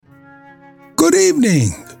Good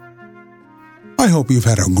evening. I hope you've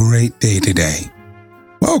had a great day today.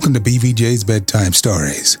 Welcome to BVJ's Bedtime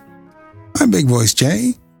Stories. I'm Big Voice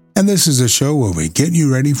Jay, and this is a show where we get you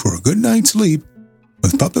ready for a good night's sleep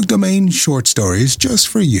with public domain short stories just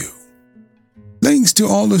for you. Links to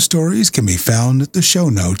all the stories can be found at the show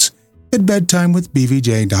notes at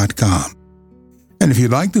bedtimewithbvj.com. And if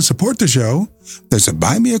you'd like to support the show, there's a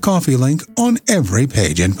Buy Me a Coffee link on every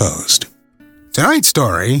page and post. Tonight's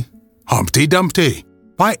story, Humpty Dumpty,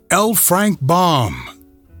 by L. Frank Baum.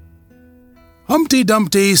 Humpty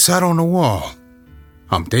Dumpty sat on a wall.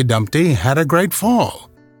 Humpty Dumpty had a great fall.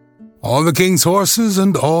 All the king's horses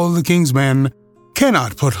and all the king's men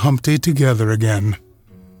cannot put Humpty together again.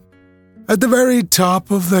 At the very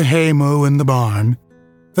top of the haymow in the barn,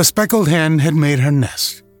 the speckled hen had made her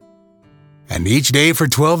nest. And each day for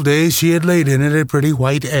 12 days she had laid in it a pretty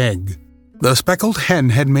white egg. The speckled hen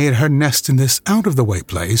had made her nest in this out-of-the-way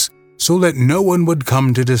place so that no one would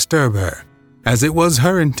come to disturb her, as it was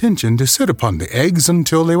her intention to sit upon the eggs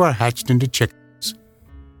until they were hatched into chickens.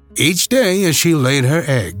 Each day as she laid her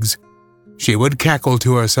eggs, she would cackle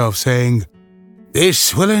to herself, saying,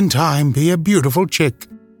 "This will in time be a beautiful chick,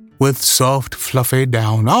 with soft, fluffy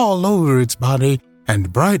down all over its body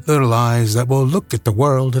and bright little eyes that will look at the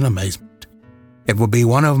world in amazement. It will be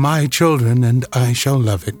one of my children, and I shall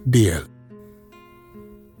love it dearly."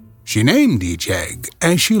 She named each egg,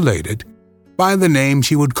 as she laid it, by the name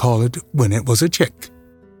she would call it when it was a chick.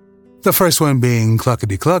 The first one being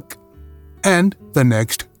Cluckety-Cluck, and the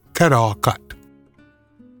next Caw-Cut,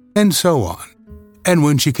 and so on. And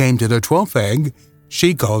when she came to the 12th egg,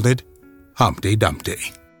 she called it Humpty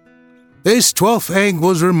Dumpty. This 12th egg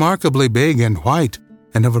was remarkably big and white,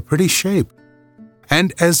 and of a pretty shape.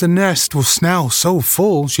 And as the nest was now so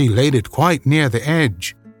full, she laid it quite near the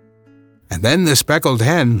edge. And then the speckled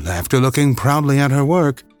hen, after looking proudly at her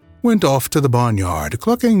work, went off to the barnyard,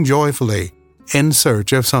 clucking joyfully, in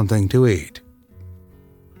search of something to eat.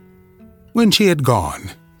 When she had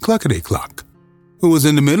gone, Cluckety-Cluck, who was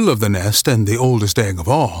in the middle of the nest and the oldest egg of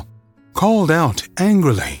all, called out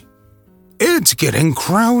angrily, "It's getting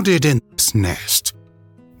crowded in this nest.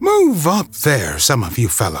 Move up there, some of you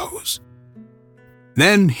fellows."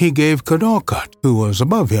 Then he gave Caw-Cut, who was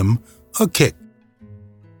above him, a kick.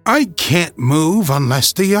 "I can't move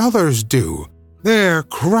unless the others do. They're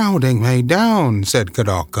crowding me down," said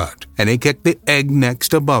Caw-Cut, and he kicked the egg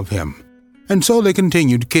next above him. And so they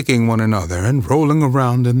continued kicking one another and rolling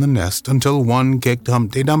around in the nest until one kicked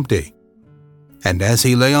Humpty Dumpty. And as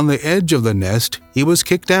he lay on the edge of the nest, he was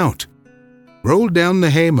kicked out, rolled down the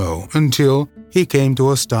haymow until he came to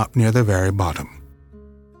a stop near the very bottom.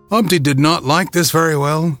 Humpty did not like this very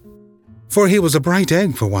well, for he was a bright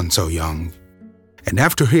egg for one so young. And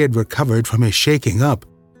after he had recovered from his shaking up,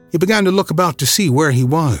 he began to look about to see where he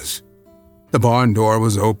was. The barn door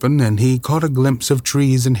was open, and he caught a glimpse of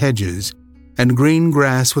trees and hedges, and green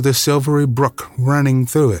grass with a silvery brook running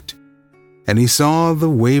through it. And he saw the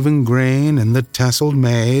waving grain and the tasseled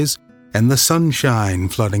maize, and the sunshine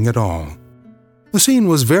flooding it all. The scene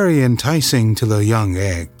was very enticing to the young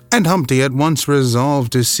egg, and Humpty at once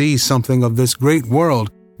resolved to see something of this great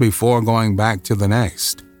world before going back to the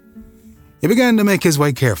nest. He began to make his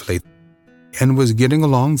way carefully, and was getting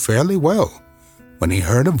along fairly well, when he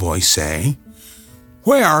heard a voice say,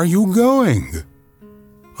 "Where are you going?"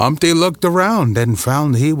 Humpty looked around and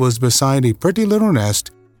found he was beside a pretty little nest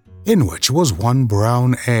in which was one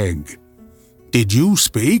brown egg. "Did you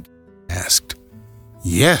speak?" he asked.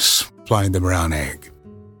 "Yes," replied the brown egg.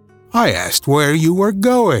 "I asked where you were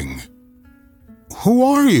going." "Who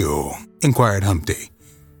are you?" inquired Humpty.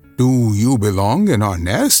 "Do you belong in our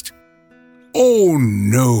nest?" "Oh,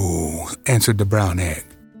 no," answered the brown egg.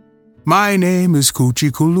 "My name is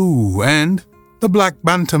Coochie-Coo-Loo, and the black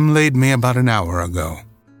bantam laid me about an hour ago."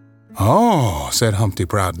 "Oh," said Humpty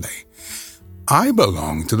proudly, "I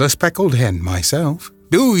belong to the speckled hen myself."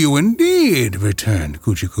 "Do you indeed?" returned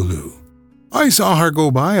Coochie-Coo-Loo. "I saw her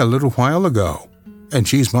go by a little while ago, and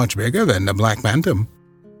she's much bigger than the black bantam."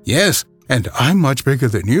 "Yes, and I'm much bigger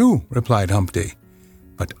than you," replied Humpty.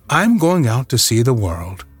 "But I'm going out to see the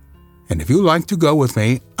world, and if you like to go with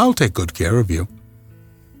me, I'll take good care of you."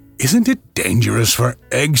 "Isn't it dangerous for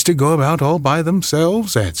eggs to go about all by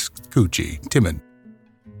themselves?" asked Coochie, timid.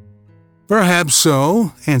 "Perhaps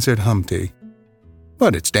so," answered Humpty.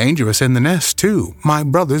 "But it's dangerous in the nest, too. My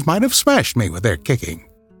brothers might have smashed me with their kicking.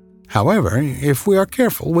 However, if we are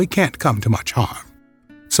careful, we can't come to much harm.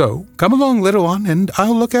 So come along, little one, and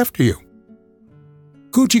I'll look after you."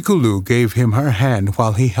 Coochie-Coo-Loo gave him her hand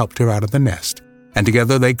while he helped her out of the nest, and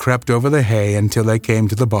together they crept over the hay until they came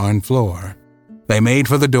to the barn floor. They made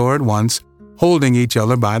for the door at once, holding each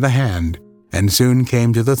other by the hand, and soon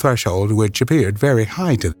came to the threshold, which appeared very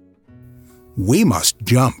high to them. "We must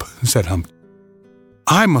jump," said Humpty.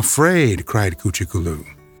 "I'm afraid," cried Kuchikulu.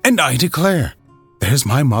 "And I declare, there's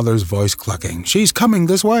my mother's voice clucking. She's coming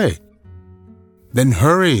this way." "Then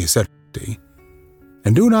hurry," said Humpty,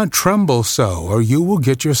 "and do not tremble so, or you will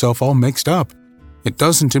get yourself all mixed up. It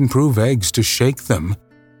doesn't improve eggs to shake them.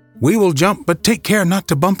 We will jump, but take care not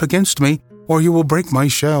to bump against me, or you will break my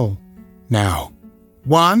shell. Now,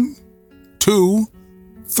 1, 2,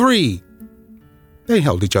 3. They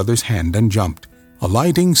held each other's hand and jumped,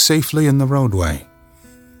 alighting safely in the roadway.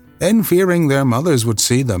 Then, fearing their mothers would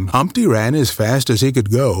see them, Humpty ran as fast as he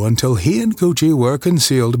could go until he and Coochie were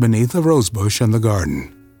concealed beneath a rosebush in the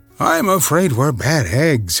garden. "I'm afraid we're bad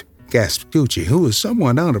eggs," gasped Coochie, who was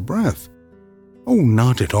somewhat out of breath. "Oh,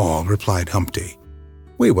 not at all," replied Humpty.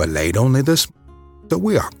 "We were laid only this morning, so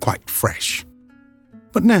we are quite fresh.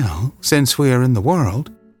 But now, since we are in the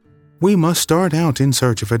world, we must start out in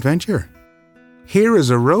search of adventure. Here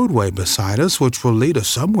is a roadway beside us which will lead us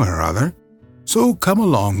somewhere or other. So come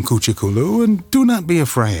along, Kuchikulu, and do not be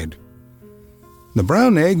afraid." The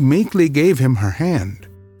brown egg meekly gave him her hand,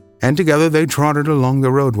 and together they trotted along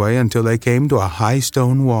the roadway until they came to a high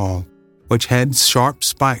stone wall, which had sharp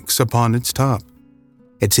spikes upon its top.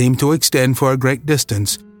 It seemed to extend for a great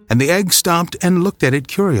distance, and the egg stopped and looked at it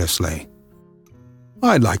curiously.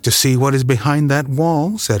 "I'd like to see what is behind that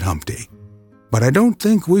wall," said Humpty, "but I don't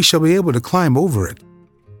think we shall be able to climb over it."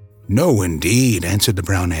 "No, indeed," answered the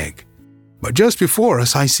brown egg. "But just before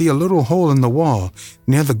us I see a little hole in the wall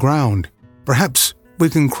near the ground. Perhaps we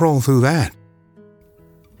can crawl through that."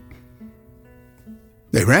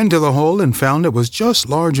 They ran to the hole and found it was just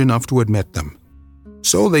large enough to admit them.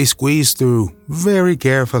 So they squeezed through very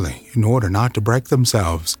carefully in order not to break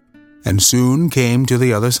themselves, and soon came to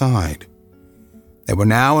the other side. They were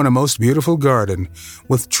now in a most beautiful garden,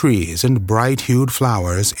 with trees and bright-hued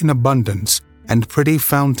flowers in abundance, and pretty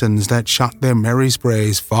fountains that shot their merry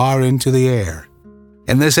sprays far into the air.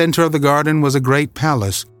 In the center of the garden was a great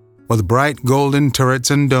palace, with bright golden turrets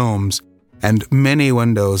and domes, and many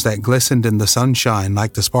windows that glistened in the sunshine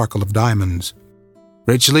like the sparkle of diamonds.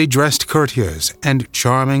 Richly dressed courtiers and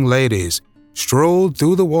charming ladies strolled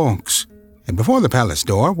through the walks, and before the palace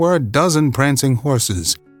door were a dozen prancing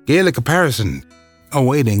horses, gaily caparisoned,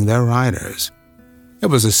 awaiting their riders. It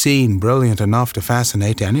was a scene brilliant enough to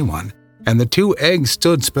fascinate anyone, and the two eggs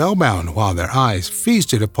stood spellbound while their eyes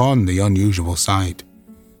feasted upon the unusual sight.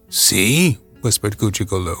 "See," whispered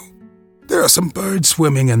Kuchikulu, "there are some birds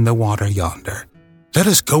swimming in the water yonder. Let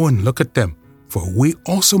us go and look at them, for we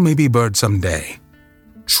also may be birds some day."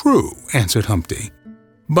 "True," answered Humpty,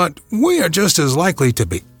 "but we are just as likely to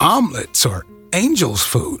be omelets or angel's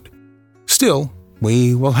food. Still,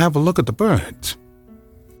 we will have a look at the birds."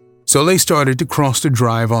 So they started to cross the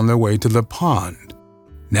drive on their way to the pond,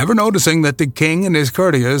 never noticing that the king and his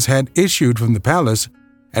courtiers had issued from the palace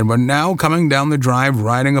and were now coming down the drive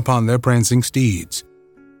riding upon their prancing steeds.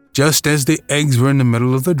 Just as the eggs were in the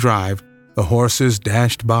middle of the drive, the horses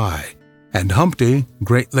dashed by, and Humpty,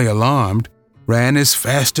 greatly alarmed, ran as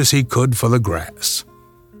fast as he could for the grass.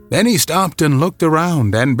 Then he stopped and looked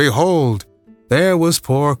around, and behold, there was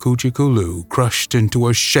poor Kuchikulu crushed into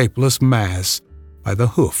a shapeless mass by the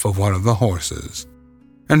hoof of one of the horses,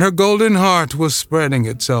 and her golden heart was spreading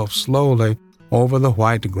itself slowly over the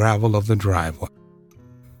white gravel of the driveway.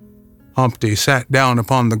 Humpty sat down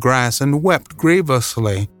upon the grass and wept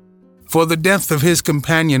grievously, for the death of his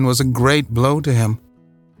companion was a great blow to him,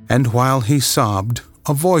 and while he sobbed,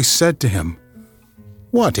 a voice said to him,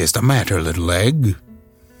 "What is the matter, little egg?"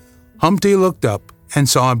 Humpty looked up and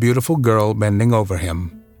saw a beautiful girl bending over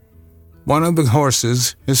him. "One of the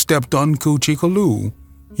horses has stepped on Kuchikulu,"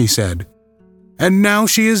 he said, "and now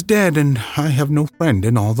she is dead, and I have no friend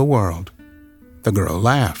in all the world." The girl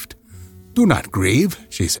laughed. "Do not grieve,"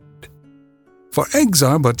 she said, "for eggs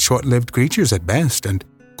are but short-lived creatures at best, and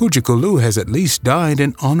Kuchikulu has at least died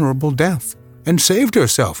an honorable death, and saved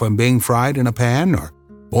herself from being fried in a pan or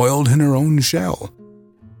boiled in her own shell.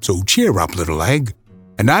 So cheer up, little egg,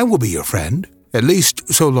 and I will be your friend, at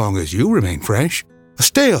least so long as you remain fresh. A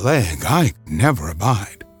stale egg I could never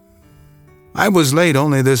abide." "I was late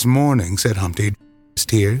only this morning," said Humpty, his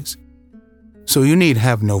tears, "so you need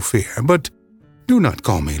have no fear, but do not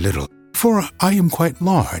call me little, for I am quite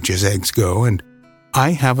large as eggs go, and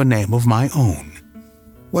I have a name of my own."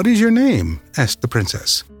 "What is your name?" asked the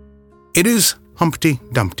princess. "It is Humpty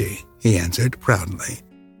Dumpty," he answered proudly.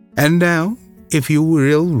 "And now, if you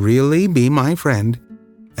will really be my friend,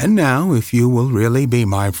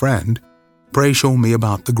 pray show me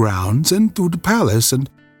about the grounds and through the palace, and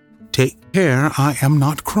take care I am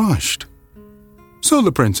not crushed." So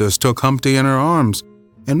the princess took Humpty in her arms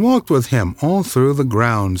and walked with him all through the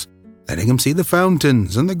grounds, letting him see the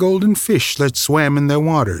fountains and the golden fish that swam in their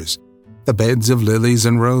waters, the beds of lilies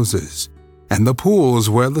and roses, and the pools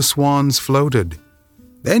where the swans floated.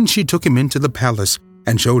 Then she took him into the palace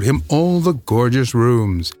and showed him all the gorgeous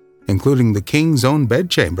rooms, including the king's own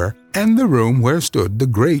bedchamber and the room where stood the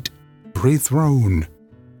great ivory throne.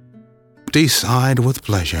 Humpty sighed with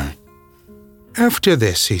pleasure. "After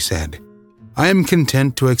this," he said, "I am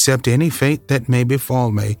content to accept any fate that may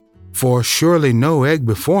befall me, for surely no egg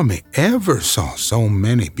before me ever saw so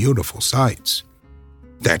many beautiful sights."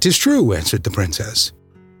 "That is true," answered the princess.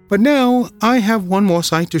 "But now I have one more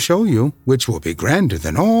sight to show you, which will be grander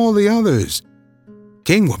than all the others. The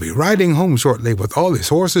king will be riding home shortly with all his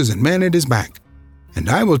horses and men at his back, and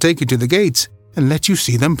I will take you to the gates and let you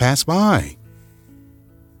see them pass by."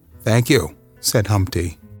 "Thank you," said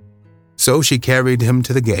Humpty. So she carried him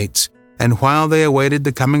to the gates, and while they awaited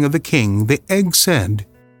the coming of the king, the egg said,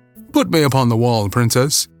 "Put me upon the wall,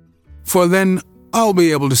 princess, for then I'll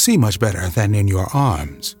be able to see much better than in your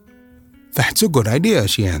arms." "That's a good idea,"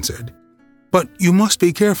 she answered, "but you must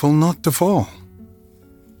be careful not to fall."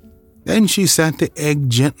 Then she set the egg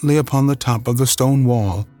gently upon the top of the stone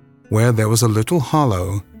wall, where there was a little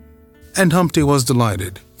hollow, and Humpty was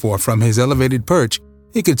delighted, for from his elevated perch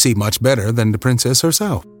he could see much better than the princess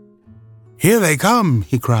herself. "Here they come!"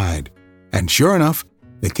 he cried, and sure enough,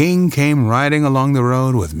 the king came riding along the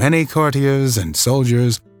road with many courtiers and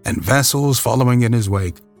soldiers and vassals following in his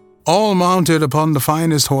wake, all mounted upon the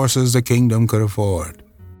finest horses the kingdom could afford.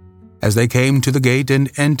 As they came to the gate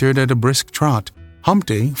and entered at a brisk trot,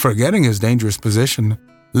 Humpty, forgetting his dangerous position,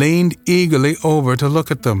 leaned eagerly over to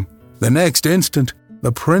look at them. The next instant,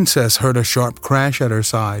 the princess heard a sharp crash at her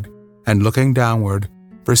side, and looking downward,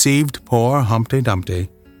 perceived poor Humpty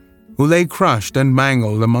Dumpty, who lay crushed and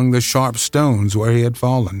mangled among the sharp stones where he had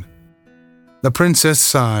fallen. The princess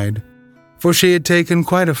sighed, for she had taken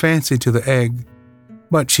quite a fancy to the egg,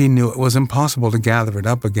 but she knew it was impossible to gather it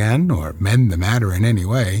up again or mend the matter in any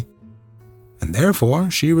way, and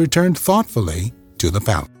therefore she returned thoughtfully to the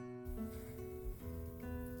palace.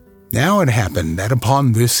 Now it happened that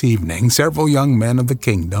upon this evening several young men of the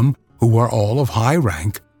kingdom, who were all of high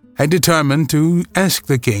rank, had determined to ask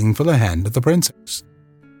the king for the hand of the princess.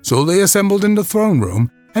 So they assembled in the throne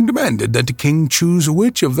room and demanded that the king choose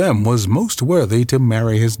which of them was most worthy to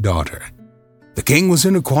marry his daughter. The king was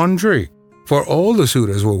in a quandary, for all the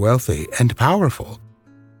suitors were wealthy and powerful.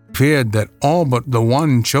 He feared that all but the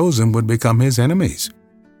one chosen would become his enemies.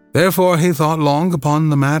 Therefore he thought long upon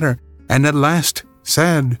the matter, and at last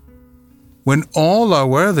said, "When all are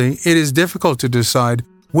worthy, it is difficult to decide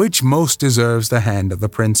which most deserves the hand of the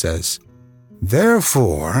princess.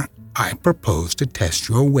 Therefore, I propose to test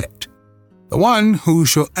your wit. The one who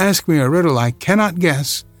shall ask me a riddle I cannot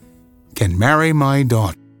guess can marry my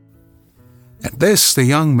daughter." At this the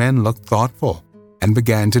young men looked thoughtful, and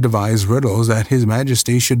began to devise riddles that his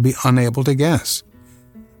majesty should be unable to guess.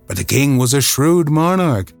 But the king was a shrewd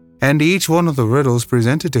monarch, and each one of the riddles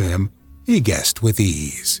presented to him he guessed with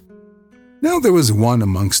ease. Now there was one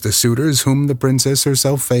amongst the suitors whom the princess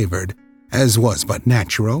herself favored, as was but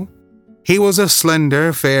natural. He was a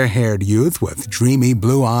slender, fair-haired youth with dreamy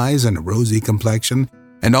blue eyes and a rosy complexion,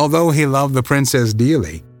 and although he loved the princess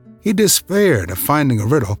dearly, he despaired of finding a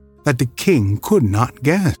riddle that the king could not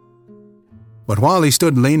guess. But while he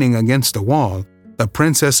stood leaning against a wall, the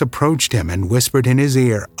princess approached him and whispered in his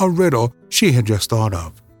ear a riddle she had just thought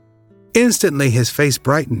of. Instantly his face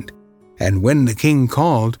brightened, and when the king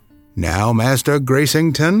called, "Now, Master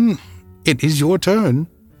Gracington, it is your turn,"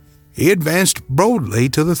 he advanced boldly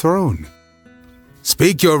to the throne.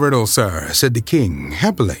 "Speak your riddle, sir," said the king,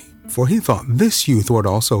 happily, for he thought this youth would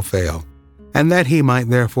also fail, and that he might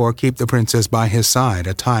therefore keep the princess by his side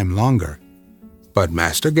a time longer. But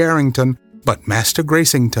Master Gracington,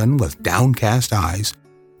 with downcast eyes,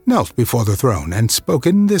 knelt before the throne and spoke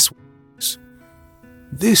in this voice: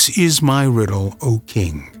 "This is my riddle, O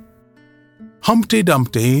king. Humpty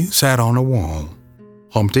Dumpty sat on a wall.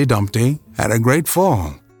 Humpty Dumpty had a great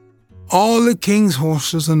fall. All the king's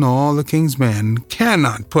horses and all the king's men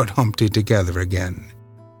cannot put Humpty together again.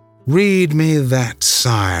 Read me that,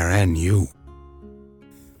 sire, and you."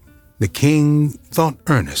 The king thought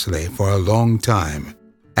earnestly for a long time,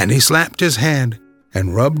 and he slapped his head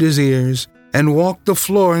and rubbed his ears and walked the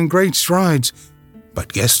floor in great strides,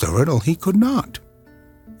 but guess the riddle he could not.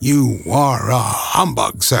 "You are a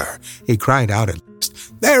humbug, sir," he cried out at last.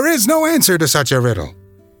 "There is no answer to such a riddle."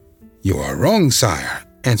 "You are wrong, sire,"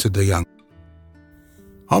 answered the young.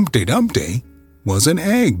 "Humpty Dumpty was an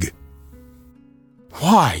egg."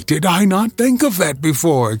 "Why did I not think of that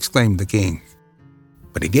before?" exclaimed the king.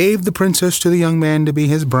 but he gave the princess to the young man to be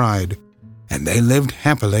his bride, and they lived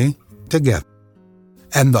happily together.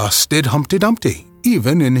 And thus did Humpty Dumpty,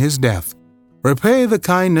 even in his death, repay the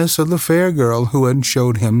kindness of the fair girl who had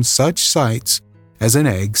showed him such sights as an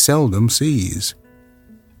egg seldom sees.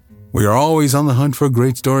 We are always on the hunt for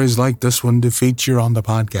great stories like this one to feature on the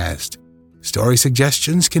podcast. Story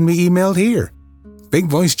suggestions can be emailed here,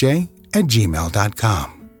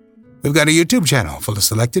 bigvoicej@gmail.com. We've got a YouTube channel full of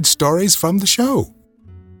selected stories from the show.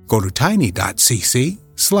 Go to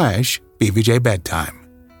tiny.cc/BVJBedtime.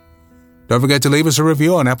 Don't forget to leave us a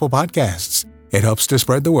review on Apple Podcasts. It helps to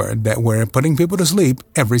spread the word that we're putting people to sleep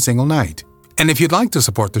every single night. And if you'd like to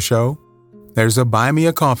support the show, there's a Buy Me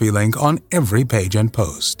a Coffee link on every page and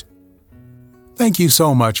post. Thank you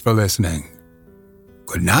so much for listening.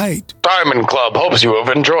 Good night. Diamond Club hopes you have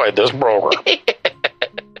enjoyed this program.